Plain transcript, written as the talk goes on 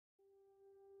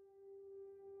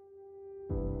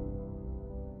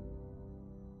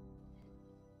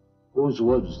Whose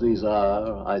woods these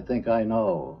are, I think I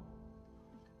know.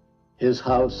 His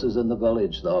house is in the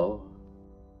village, though.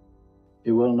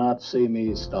 He will not see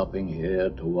me stopping here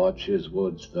to watch his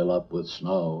woods fill up with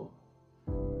snow.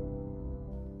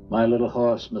 My little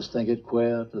horse must think it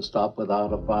queer to stop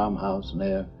without a farmhouse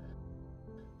near,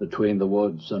 between the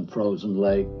woods and frozen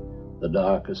lake, the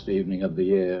darkest evening of the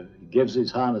year. He gives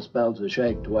his harness bells a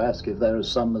shake to ask if there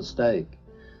is some mistake.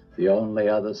 The only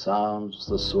other sounds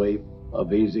the sweep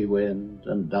of easy wind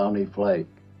and downy flake.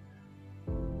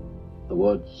 The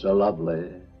woods are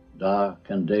lovely, dark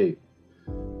and deep,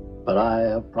 but I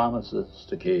have promises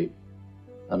to keep,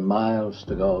 and miles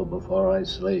to go before I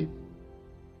sleep,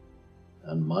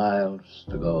 and miles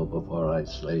to go before I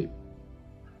sleep.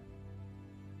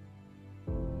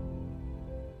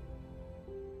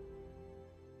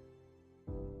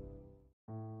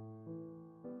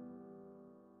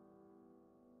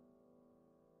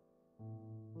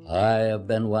 I have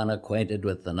been one acquainted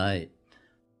with the night.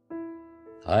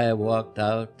 I have walked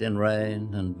out in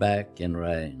rain and back in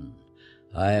rain.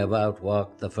 I have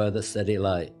outwalked the furthest city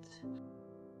light.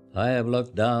 I have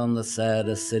looked down the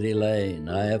saddest city lane.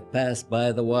 I have passed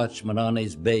by the watchman on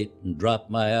his beat and dropped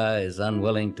my eyes,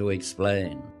 unwilling to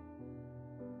explain.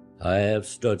 I have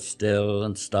stood still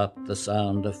and stopped the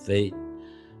sound of feet,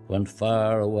 when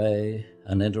far away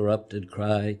an interrupted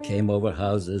cry came over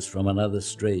houses from another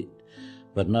street,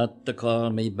 but not to call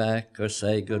me back or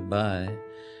say goodbye.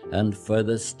 And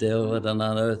further still, at an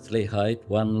unearthly height,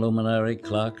 one luminary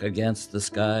clock against the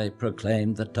sky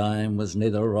proclaimed the time was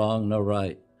neither wrong nor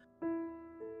right.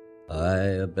 I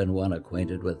have been one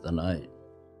acquainted with the night.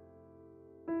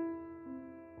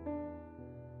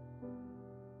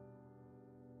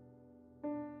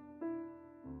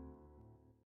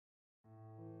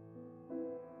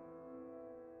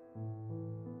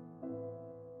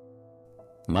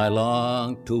 My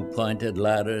long two-pointed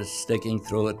ladder's sticking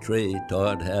through a tree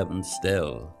toward heaven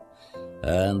still.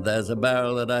 And there's a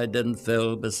barrel that I didn't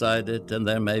fill beside it, and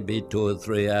there may be 2 or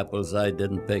 3 apples I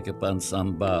didn't pick upon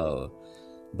some bough.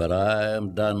 But I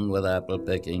am done with apple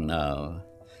picking now.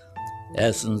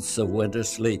 Essence of winter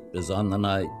sleep is on the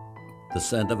night, the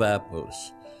scent of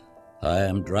apples. I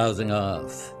am drowsing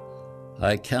off.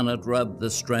 I cannot rub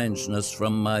the strangeness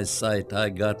from my sight I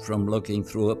got from looking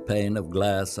through a pane of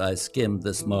glass I skimmed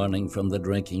this morning from the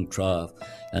drinking trough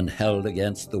and held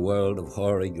against the world of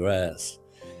hoary grass.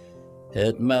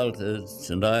 It melted,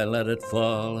 and I let it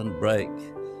fall and break,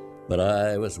 but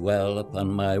I was well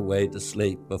upon my way to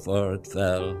sleep before it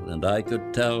fell, and I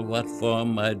could tell what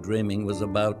form my dreaming was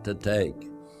about to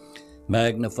take.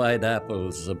 Magnified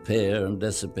apples appear and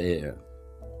disappear,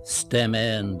 stem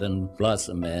end and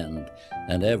blossom end,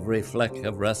 and every fleck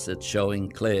of russet showing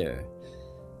clear.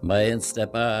 My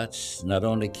instep arch not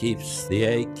only keeps the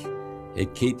ache,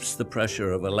 it keeps the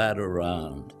pressure of a ladder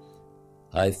round.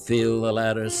 I feel the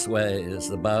ladder sway as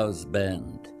the boughs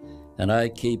bend, and I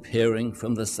keep hearing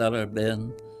from the cellar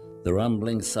bin the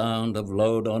rumbling sound of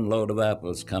load on load of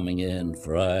apples coming in,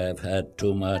 for I have had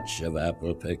too much of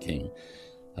apple picking.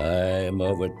 I am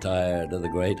overtired of the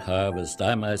great harvest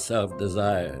I myself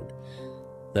desired.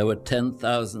 There were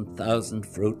 10,000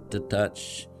 fruit to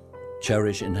touch,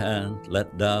 cherish in hand,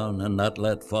 let down and not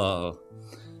let fall.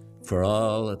 For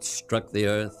all that struck the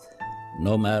earth,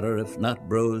 no matter if not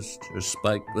bruised or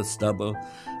spiked with stubble,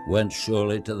 went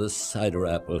surely to the cider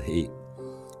apple heap,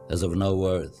 as of no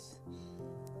worth.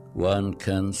 One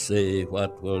can see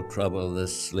what will trouble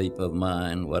this sleep of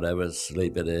mine, whatever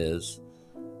sleep it is.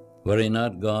 Were he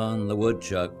not gone, the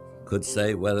woodchuck could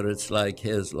say whether it's like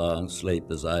his long sleep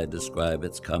as I describe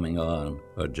its coming on,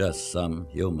 or just some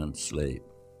human sleep.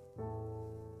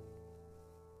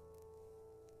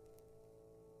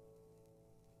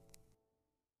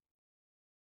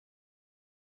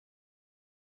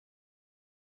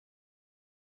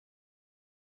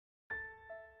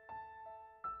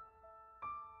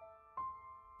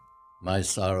 My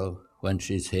sorrow, when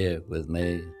she's here with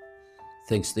me,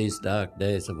 thinks these dark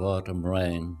days of autumn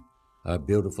rain are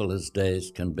beautiful as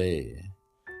days can be.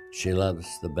 She loves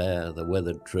the bare, the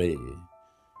withered tree.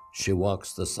 She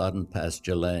walks the sodden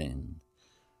pasture lane.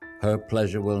 Her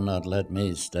pleasure will not let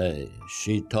me stay.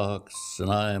 She talks,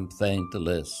 and I am fain to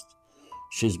list.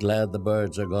 She's glad the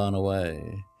birds are gone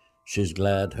away. She's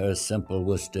glad her simple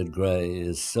worsted gray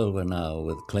is silver now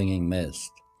with clinging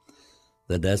mist.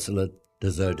 The desolate,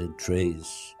 deserted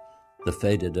trees, the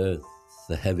faded earth,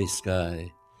 the heavy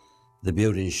sky, the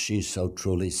beauties she so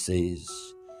truly sees.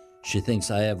 She thinks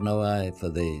I have no eye for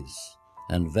these,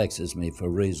 and vexes me for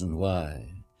reason why.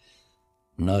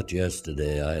 Not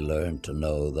yesterday I learned to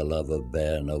know the love of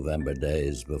bare November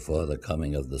days before the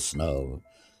coming of the snow,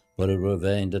 but it were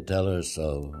vain to tell her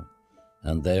so.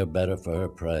 and they're better for her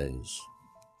praise.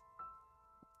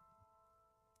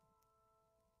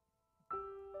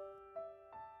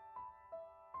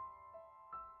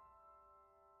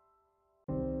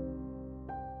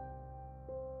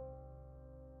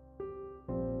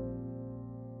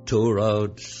 Two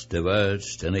roads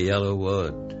diverged in a yellow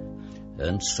wood,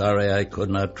 and sorry I could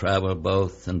not travel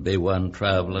both and be one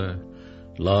traveler.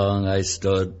 Long I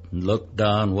stood and looked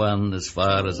down one as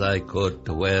far as I could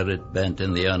to where it bent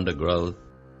in the undergrowth,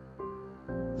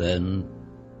 then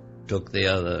took the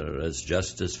other as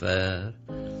just as fair,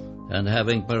 and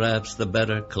having perhaps the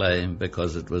better claim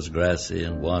because it was grassy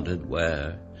and wanted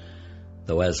wear.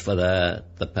 Though as for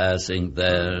that, the passing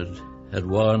there had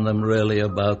worn them really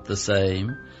about the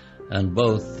same, and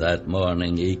both that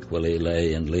morning equally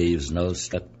lay in leaves no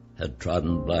step had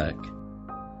trodden black.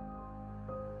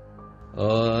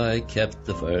 Oh, I kept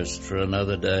the first for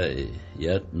another day,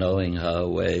 yet knowing how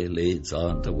way leads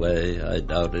on to way, I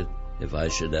doubted if I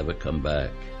should ever come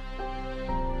back.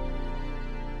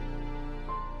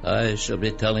 I shall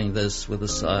be telling this with a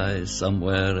sigh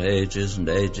somewhere ages and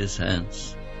ages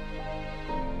hence.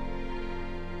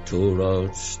 Two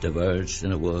roads diverged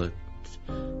in a wood,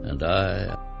 and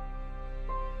I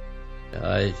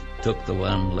took the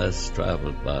one less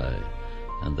traveled by,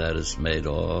 and that has made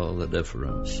all the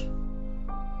difference.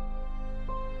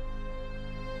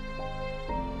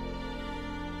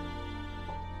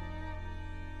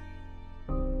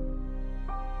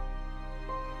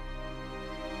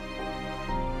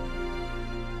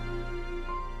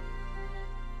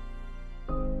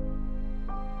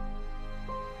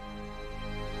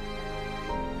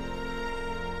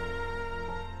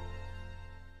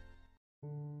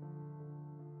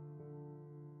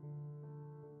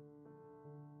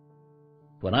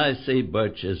 When I see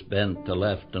birches bent to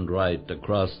left and right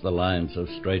across the lines of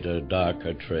straighter,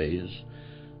 darker trees,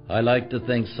 I like to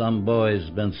think some boy's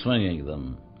been swinging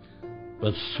them.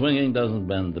 But swinging doesn't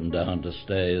bend them down to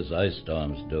stay as ice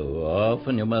storms do.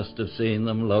 Often you must have seen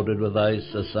them loaded with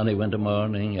ice a sunny winter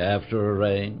morning after a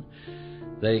rain.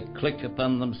 They click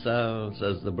upon themselves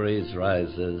as the breeze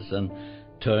rises and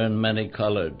turn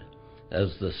many-colored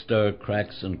as the stir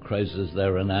cracks and crazes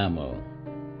their enamel.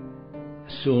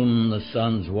 Soon the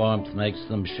sun's warmth makes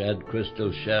them shed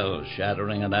crystal shells,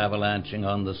 shattering and avalanching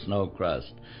on the snow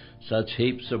crust. Such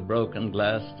heaps of broken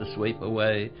glass to sweep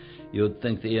away, you'd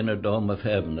think the inner dome of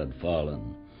heaven had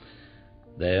fallen.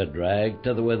 They are dragged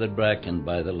to the withered bracken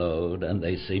by the load, and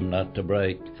they seem not to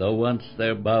break. Though once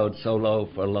they're bowed so low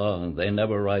for long, they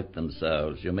never right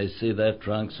themselves. You may see their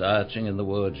trunks arching in the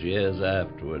woods years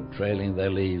afterward, trailing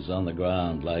their leaves on the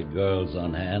ground like girls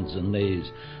on hands and knees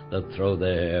that throw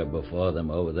their hair before them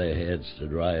over their heads to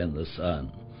dry in the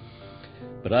sun.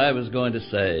 But I was going to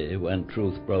say, when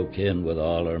truth broke in with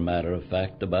all her matter of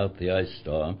fact about the ice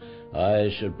storm, I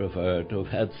should prefer to have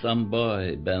had some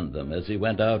boy bend them as he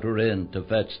went out or in to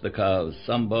fetch the cows,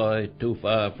 some boy too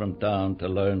far from town to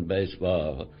learn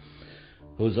baseball,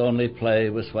 whose only play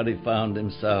was what he found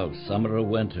himself, summer or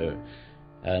winter,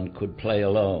 and could play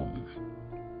alone.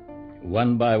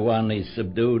 One by one he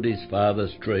subdued his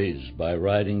father's trees by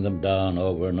riding them down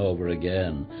over and over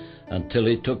again, until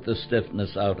he took the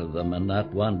stiffness out of them, and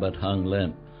not one but hung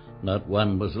limp. Not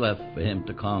one was left for him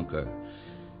to conquer.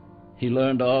 He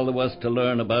learned all there was to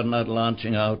learn about not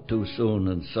launching out too soon,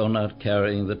 and so not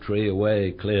carrying the tree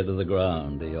away clear to the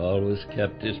ground. He always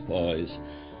kept his poise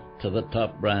to the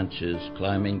top branches,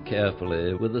 climbing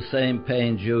carefully with the same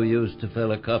pains you use to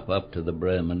fill a cup up to the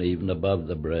brim and even above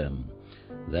the brim.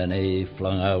 Then he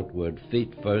flung outward,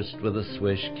 feet first with a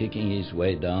swish, kicking his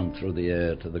way down through the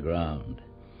air to the ground.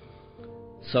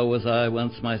 So was I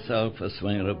once myself a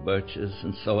swinger of birches,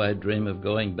 and so I dream of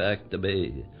going back to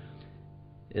be.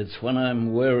 It's when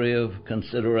I'm weary of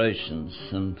considerations,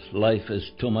 and life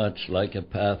is too much like a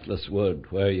pathless wood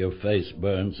where your face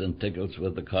burns and tickles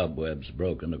with the cobwebs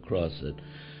broken across it,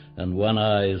 and one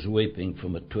eye is weeping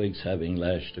from a twig's having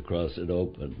lashed across it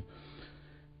open.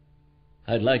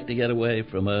 I'd like to get away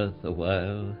from earth a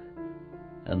while,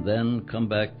 and then come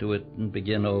back to it and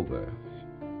begin over.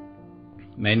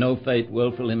 May no fate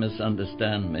willfully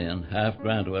misunderstand me and half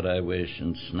grant what I wish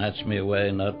and snatch me away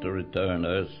not to return.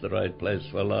 Earth's the right place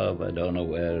for love. I don't know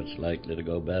where it's likely to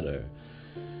go better.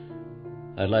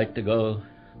 I'd like to go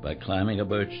by climbing a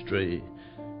birch tree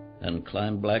and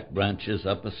climb black branches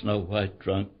up a snow-white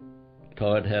trunk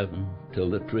toward heaven till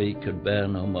the tree could bear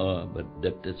no more, but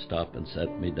dipped its top and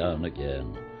set me down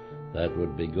again. That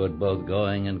would be good both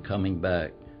going and coming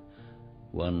back.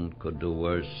 One could do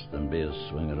worse than be a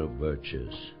swinger of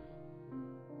birches.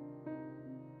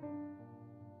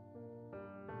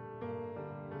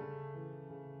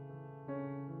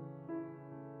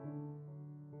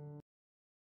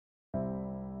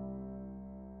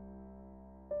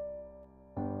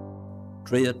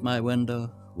 Tree at my window,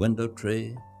 window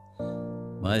tree,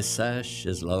 my sash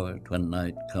is lowered when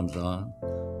night comes on,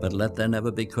 but let there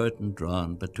never be curtain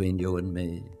drawn between you and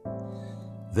me.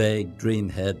 Vague dream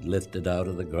head lifted out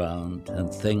of the ground, and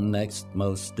thing next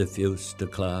most diffuse to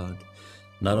cloud.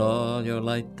 Not all your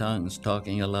light tongues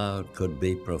talking aloud could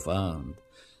be profound,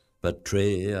 but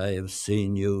tree, I have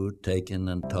seen you taken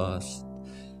and tossed,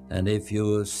 and if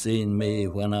you have seen me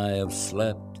when I have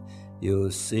slept, you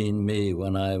have seen me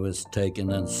when I was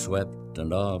taken and swept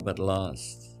and all but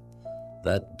lost.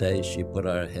 That day she put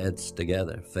our heads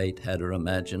together, fate had her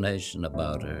imagination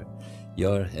about her,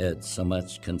 your head so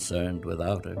much concerned with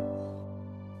outer,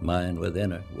 mine with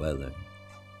inner weather.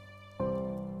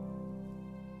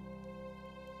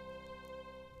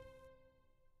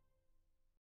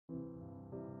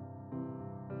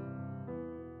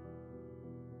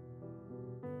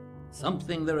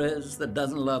 Something there is that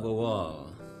doesn't love a wall,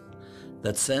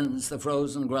 that sends the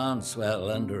frozen groundswell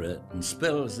under it and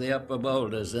spills the upper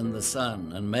boulders in the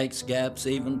sun and makes gaps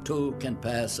even two can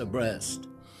pass abreast.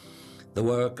 The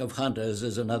work of hunters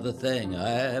is another thing. I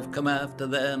have come after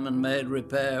them and made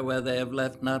repair where they have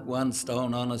left not one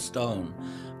stone on a stone,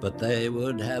 but they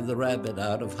would have the rabbit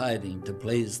out of hiding to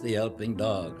please the yelping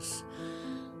dogs.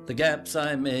 The gaps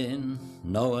I mean,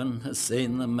 no one has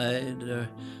seen them made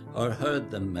or heard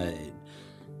them made,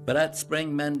 but at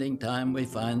spring mending time we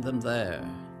find them there.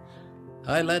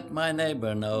 I let my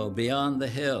neighbor know beyond the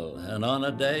hill, and on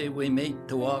a day we meet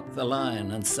to walk the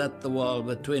line and set the wall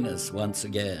between us once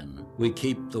again. We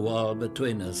keep the wall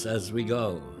between us as we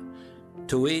go.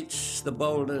 To each the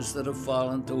boulders that have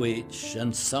fallen to each,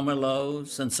 and some are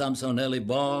lows and some so nearly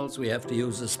balls we have to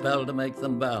use a spell to make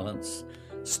them balance.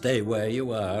 Stay where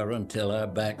you are until our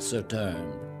backs are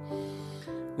turned.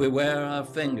 We wear our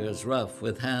fingers rough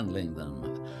with handling them.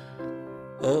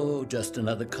 Oh, just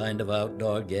another kind of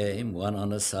outdoor game, one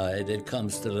on a side. It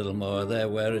comes to little more there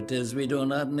where it is. We do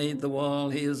not need the wall.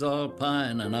 He is all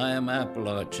pine, and I am apple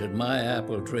orchard. My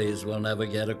apple trees will never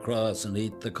get across and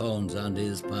eat the cones on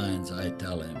these pines, I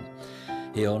tell him.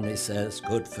 He only says,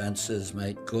 good fences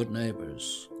make good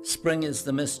neighbors. Spring is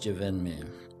the mischief in me,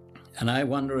 and I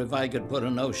wonder if I could put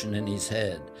a notion in his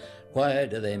head. Why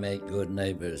do they make good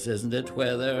neighbors? Isn't it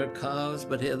where there are cows?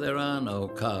 But here there are no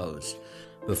cows.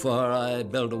 Before I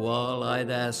build a wall,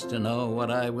 I'd ask to know what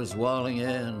I was walling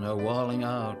in or walling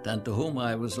out, and to whom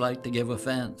I was like to give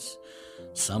offense.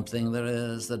 Something there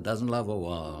is that doesn't love a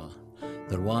wall,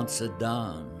 that wants it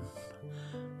down.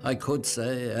 I could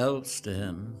say elves to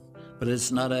him, but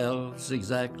it's not elves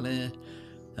exactly,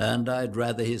 and I'd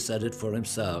rather he said it for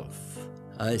himself.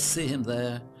 I see him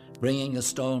there, bringing a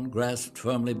stone grasped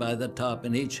firmly by the top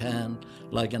in each hand,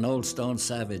 like an old stone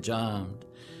savage armed.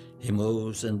 He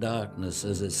moves in darkness,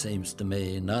 as it seems to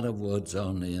me, not of woods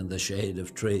only, in the shade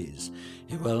of trees.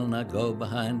 He will not go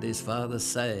behind his father's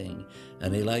saying,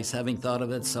 and he likes having thought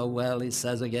of it so well, he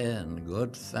says again,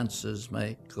 good fences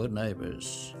make good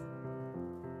neighbors.